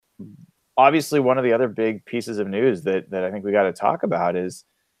obviously, one of the other big pieces of news that I think we got to talk about is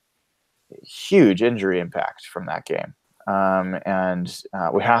huge injury impact from that game. And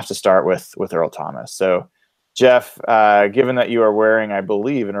we have to start with Earl Thomas. So, Jeff, given that you are wearing, I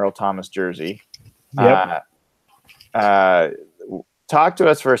believe, an Earl Thomas jersey, Yep. uh, talk to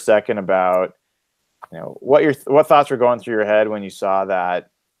us for a second about what thoughts were going through your head when you saw that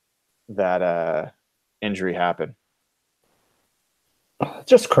injury happen. It's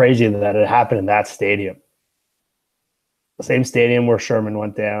just crazy that it happened in that stadium. The same stadium where Sherman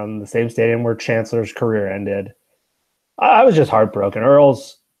went down, the same stadium where Chancellor's career ended. I was just heartbroken.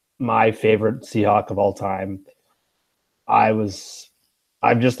 Earl's my favorite Seahawk of all time. I was,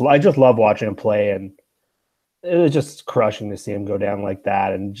 I just love watching him play, and it was just crushing to see him go down like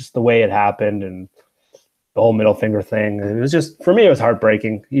that, and just the way it happened, and the whole middle finger thing. It was just, for me, it was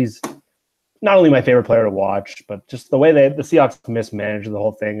heartbreaking. He's not only my favorite player to watch, but just the way the Seahawks mismanaged the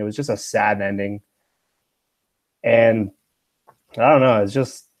whole thing. It was just a sad ending, and I don't know. It's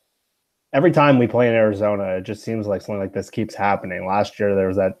just every time we play in Arizona, it just seems like something like this keeps happening. Last year there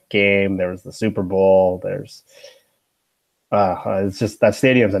was that game, there was the Super Bowl, there's it's just that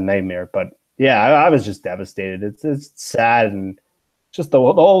stadium's a nightmare. But yeah, I was just devastated. It's sad, and just the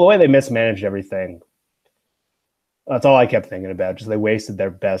whole way they mismanaged everything. That's all I kept thinking about. Just they wasted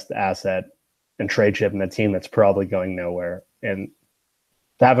their best asset and trade chip in a team that's probably going nowhere. And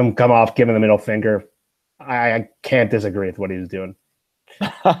to have him come off giving the middle finger, I can't disagree with what he was doing.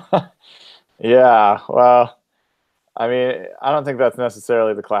 Yeah, well, I mean, I don't think that's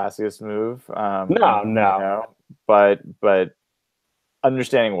necessarily the classiest move, No, no. but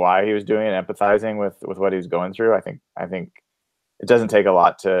understanding why he was doing it, empathizing with what he was going through, I think it doesn't take a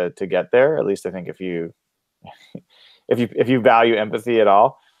lot to get there. At least I think if you if you value empathy at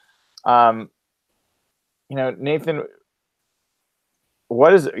all, um, Nathan,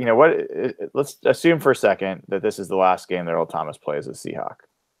 what is what? Let's assume for a second that this is the last game that Earl Thomas plays as Seahawk.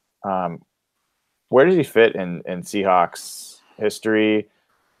 Um, where does he fit in Seahawks history?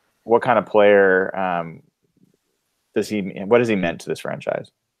 What kind of player does he? What has he meant to this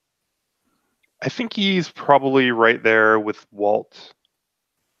franchise? I think he's probably right there with Walt.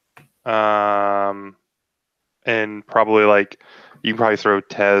 And probably like you can probably throw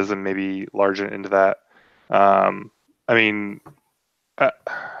Tez and maybe Largent into that. I mean, I,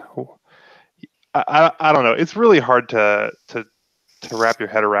 I don't know. It's really hard to wrap your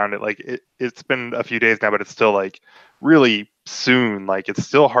head around it. Like it's been a few days now, but it's still like really soon. Like it's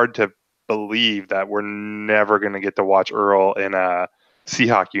still hard to believe that we're never going to get to watch Earl in a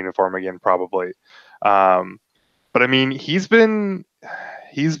Seahawk uniform again, probably. But I mean, he's been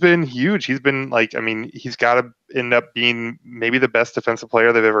huge. He's been like, I mean, he's got to end up being maybe the best defensive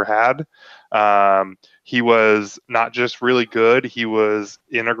player they've ever had. He was not just really good; he was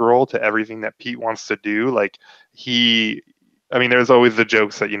integral to everything that Pete wants to do. Like I mean, there's always the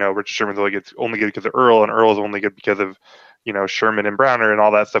jokes that Richard Sherman's only good because of Earl, and Earl's only good because of Sherman and Browner and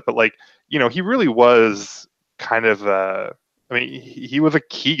all that stuff. But like, he really was kind of. I mean, he was a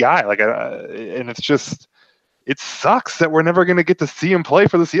key guy. Like, and it's just. It sucks that we're never going to get to see him play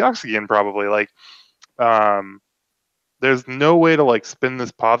for the Seahawks again, probably. Like, there's no way to like spin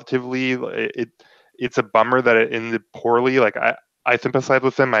this positively. It's a bummer that it ended poorly. Like, I sympathize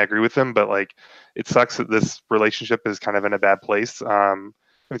with him. I agree with him, but like, it sucks that this relationship is kind of in a bad place.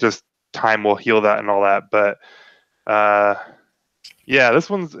 It's just time will heal that and all that. But yeah, this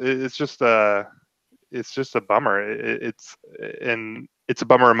one's it's just a bummer. It's a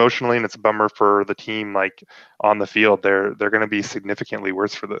bummer emotionally, and it's a bummer for the team. Like on the field, they're going to be significantly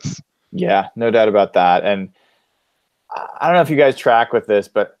worse for this. Yeah, no doubt about that. And I don't know if you guys track with this,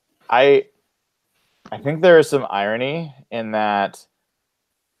 but I think there is some irony in that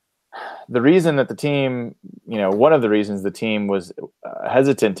the reason that the team, one of the reasons the team was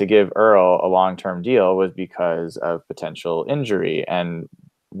hesitant to give Earl a long-term deal was because of potential injury. And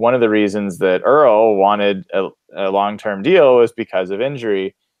one of the reasons that Earl wanted a long-term deal was because of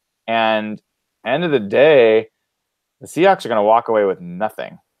injury. And end of the day, the Seahawks are going to walk away with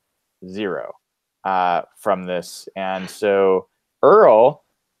nothing, zero, from this. And so Earl,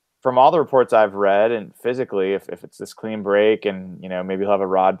 from all the reports I've read, and physically, if it's this clean break and, maybe he'll have a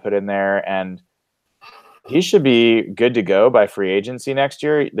rod put in there, and he should be good to go by free agency next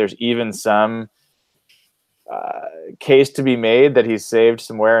year. There's even some case to be made that he's saved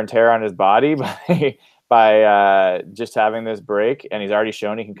some wear and tear on his body by just having this break, and he's already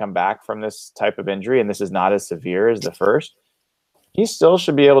shown he can come back from this type of injury, and this is not as severe as the first. He still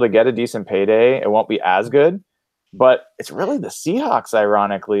should be able to get a decent payday. It won't be as good, but it's really the Seahawks,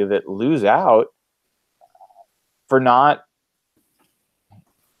 ironically, that lose out for not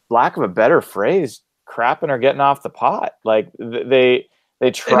lack of a better phrase, crapping or getting off the pot. Like they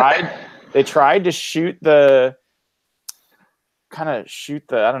tried to shoot the I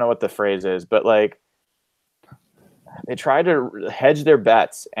don't know what the phrase is, but like they tried to hedge their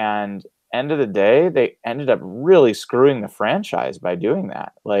bets, and end of the day, they ended up really screwing the franchise by doing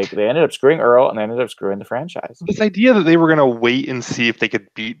that. Like they ended up screwing Earl, and they ended up screwing the franchise. This idea that they were going to wait and see if they could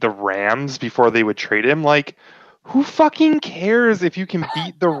beat the Rams before they would trade him, like, who fucking cares if you can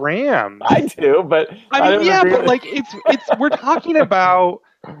beat the Rams? I do, but I mean, yeah, but like it's we're talking about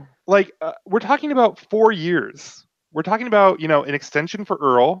 4 years. We're talking about, an extension for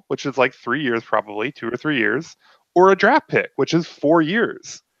Earl, which is like 3 years, probably 2 or 3 years, or a draft pick, which is 4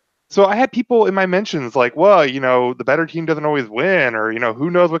 years. So I had people in my mentions like, well, the better team doesn't always win, or, who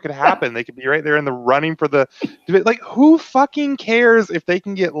knows what could happen. They could be right there in the running for the, like, who fucking cares if they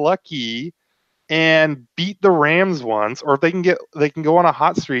can get lucky and beat the Rams once, or if they can go on a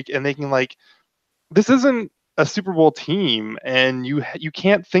hot streak and they can, like, this isn't a Super Bowl team, and you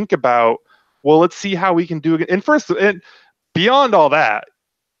can't think about, well, let's see how we can do it. And beyond all that,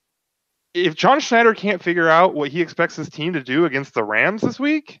 if John Schneider can't figure out what he expects his team to do against the Rams this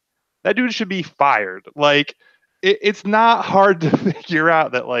week, that dude should be fired. Like, it's not hard to figure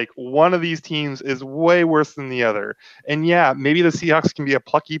out that, like, one of these teams is way worse than the other. And yeah, maybe the Seahawks can be a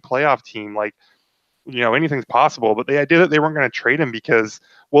plucky playoff team. Like, anything's possible. But the idea that they weren't going to trade him because,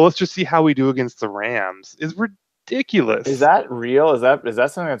 well, let's just see how we do against the Rams is ridiculous. Is that real? Is that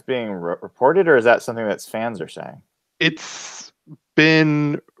something that's being reported, or is that something that fans are saying? It's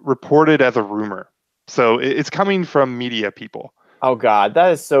been reported as a rumor. So it's coming from media people. Oh, God,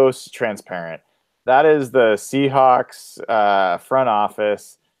 that is so transparent. That is the Seahawks front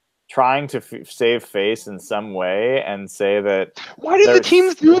office trying to save face in some way and say that. Why did the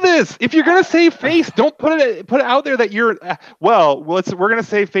teams do this? If you're going to save face, don't put it out there that you're we're going to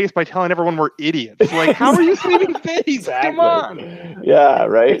save face by telling everyone we're idiots. Like, how are you saving face? Exactly. Come on. Yeah,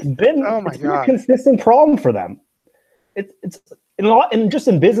 right. It's been a consistent problem for them. It's just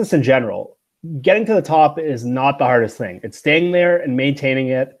in business in general. Getting to the top is not the hardest thing. It's staying there and maintaining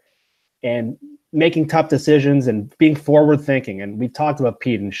it and making tough decisions and being forward thinking. And we've talked about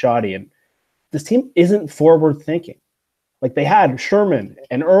Pete and Shoddy, and this team isn't forward thinking. Like, they had Sherman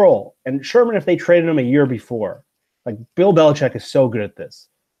and Earl, and Sherman, if they traded him a year before, like, Bill Belichick is so good at this.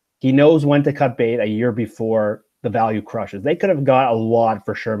 He knows when to cut bait a year before the value crushes. They could have got a lot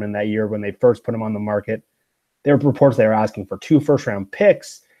for Sherman that year when they first put him on the market. There were reports they were asking for 2 first-round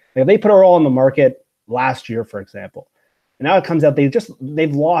picks. Like, they put Earl on the market last year, for example. And now it comes out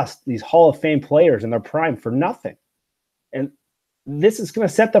they've lost these Hall of Fame players in their prime for nothing. And this is going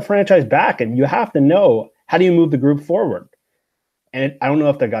to set the franchise back, and you have to know, how do you move the group forward? And I don't know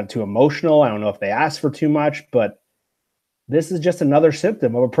if they got too emotional. I don't know if they asked for too much, but this is just another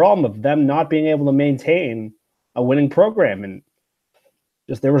symptom of a problem of them not being able to maintain a winning program. And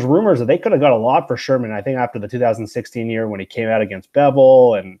just, there was rumors that they could have got a lot for Sherman, I think, after the 2016 year when he came out against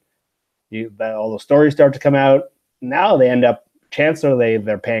Bevel, and all the stories start to come out. Now they end up, Chancellor,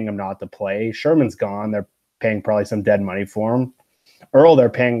 they're paying him not to play. Sherman's gone. They're paying probably some dead money for him. Earl, they're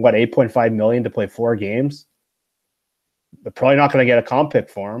paying, $8.5 million to play 4 games. They're probably not going to get a comp pick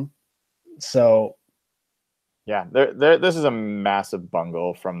for him. So, yeah, this is a massive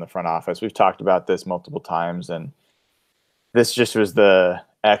bungle from the front office. We've talked about this multiple times, and this just was the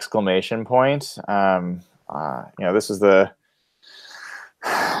exclamation point. This is the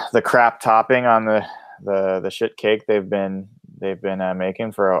crap topping on the shit cake they've been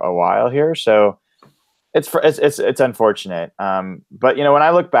making for a while here. So it's unfortunate. But when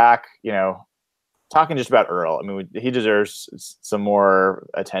I look back, talking just about Earl, I mean, he deserves some more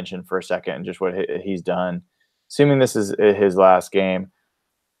attention for a second, and just what he's done. Assuming this is his last game,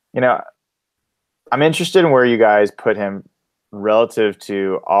 I'm interested in where you guys put him relative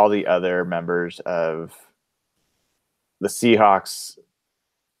to all the other members of the Seahawks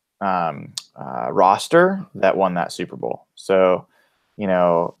roster that won that Super Bowl. So,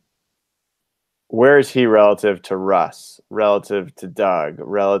 where is he relative to Russ, relative to Doug,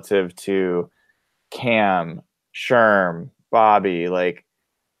 relative to Cam, Sherm, Bobby, like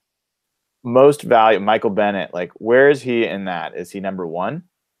most value, Michael Bennett, like where is he in that? Is he number 1?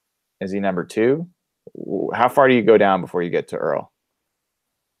 Is he number 2? How far do you go down before you get to Earl?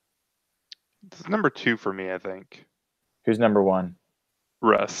 It's number 2 for me, I think. Who's number 1?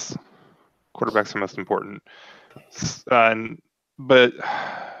 Russ. Quarterback's the most important. But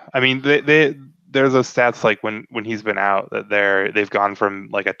I mean, there's those stats like when he's been out that they've gone from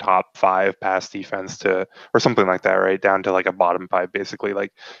like a top 5 pass defense to, or something like that, right, down to like a bottom 5 basically.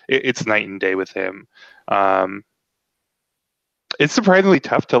 Like it's night and day with him. It's surprisingly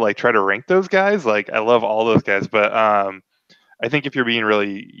tough to like try to rank those guys. Like I love all those guys, but I think if you're being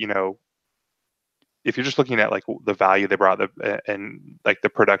really, if you're just looking at like the value they brought and like the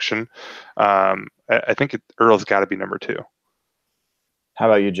production, I think Earl's got to be number 2. How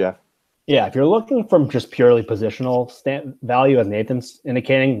about you, Jeff? Yeah, if you're looking from just purely positional value, as Nathan's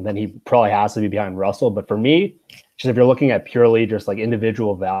indicating, then he probably has to be behind Russell. But for me, just if you're looking at purely just like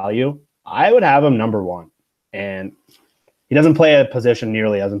individual value, I would have him number 1. And he doesn't play a position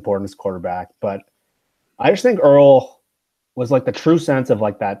nearly as important as quarterback, but I just think Earl was like the true sense of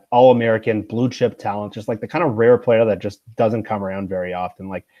like that all-American blue chip talent, just like the kind of rare player that just doesn't come around very often.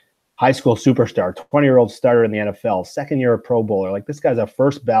 Like high school superstar, 20-year-old starter in the NFL, second year Pro Bowler. Like this guy's a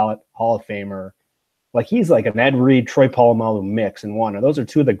first ballot Hall of Famer. Like he's like an Ed Reed, Troy Polamalu mix in one. And those are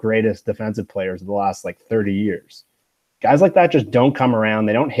 2 of the greatest defensive players of the last like 30 years. Guys like that just don't come around.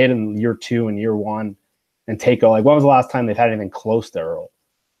 They don't hit in year 2 and year 1 and take like when was the last time they've had anything close to Earl?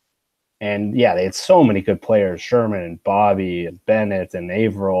 And yeah, they had so many good players, Sherman and Bobby and Bennett and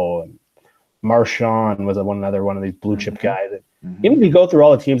Averill and Marshawn was another one of these blue chip guys. Even if you go through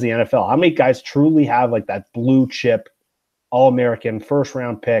all the teams in the NFL, how many guys truly have like that blue chip all-American first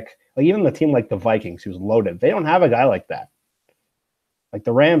round pick? Like even the team like the Vikings, who's loaded, they don't have a guy like that. Like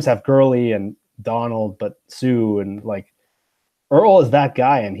the Rams have Gurley and Donald, but Sue and like Earl is that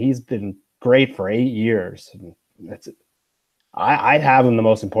guy, and he's been great for 8 years. And I'd have him the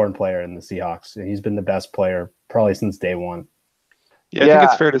most important player in the Seahawks. He's been the best player probably since day one. Yeah, I think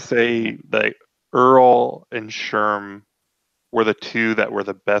it's fair to say that Earl and Sherm were the 2 that were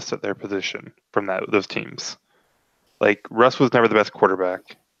the best at their position from those teams. Like Russ was never the best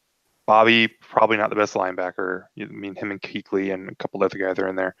quarterback. Bobby probably not the best linebacker. I mean, him and Kuechly and a couple other guys are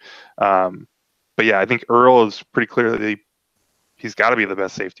in there. But yeah, I think Earl is pretty clearly he's got to be the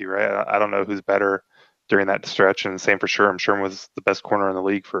best safety, right? I don't know who's better during that stretch, and same for Sherm. Sherm was the best corner in the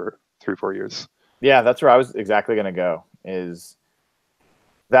league for 3-4 years. Yeah, that's where I was exactly going to go. Is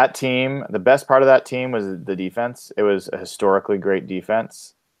that team, the best part of that team was the defense. It was a historically great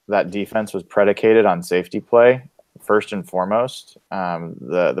defense. That defense was predicated on safety play first and foremost.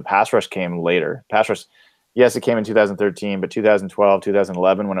 The pass rush came later. Pass rush, yes, it came in 2013, but 2012,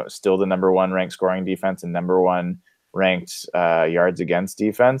 2011, when it was still the number 1 ranked scoring defense and number 1 ranked yards against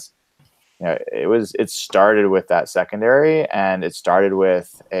defense. It started with that secondary, and it started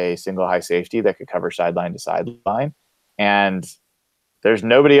with a single high safety that could cover sideline to sideline. And there's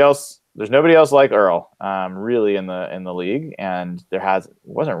nobody else like Earl, really in the league. And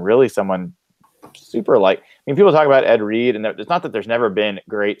wasn't really someone super like. I mean, people talk about Ed Reed, and it's not that there's never been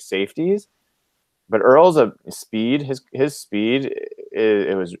great safeties, but Earl's speed, his speed,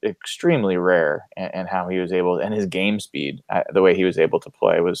 it was extremely rare, and how he was able, and his game speed, the way he was able to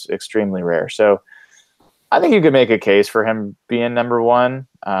play was extremely rare. So I think you could make a case for him being number 1.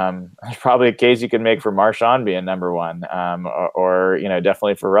 There's probably a case you could make for Marshawn being number 1, or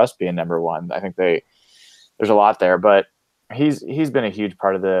definitely for Russ being number 1. I think there's a lot there, but he's been a huge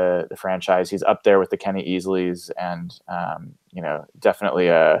part of the franchise. He's up there with the Kenny Easleys, and definitely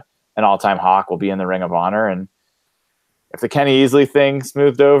an all-time Hawk. Will be in the Ring of Honor. And if the Kenny Easley thing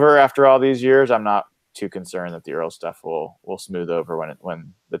smoothed over after all these years, I'm not too concerned that the Earl stuff will smooth over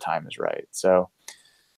when the time is right. So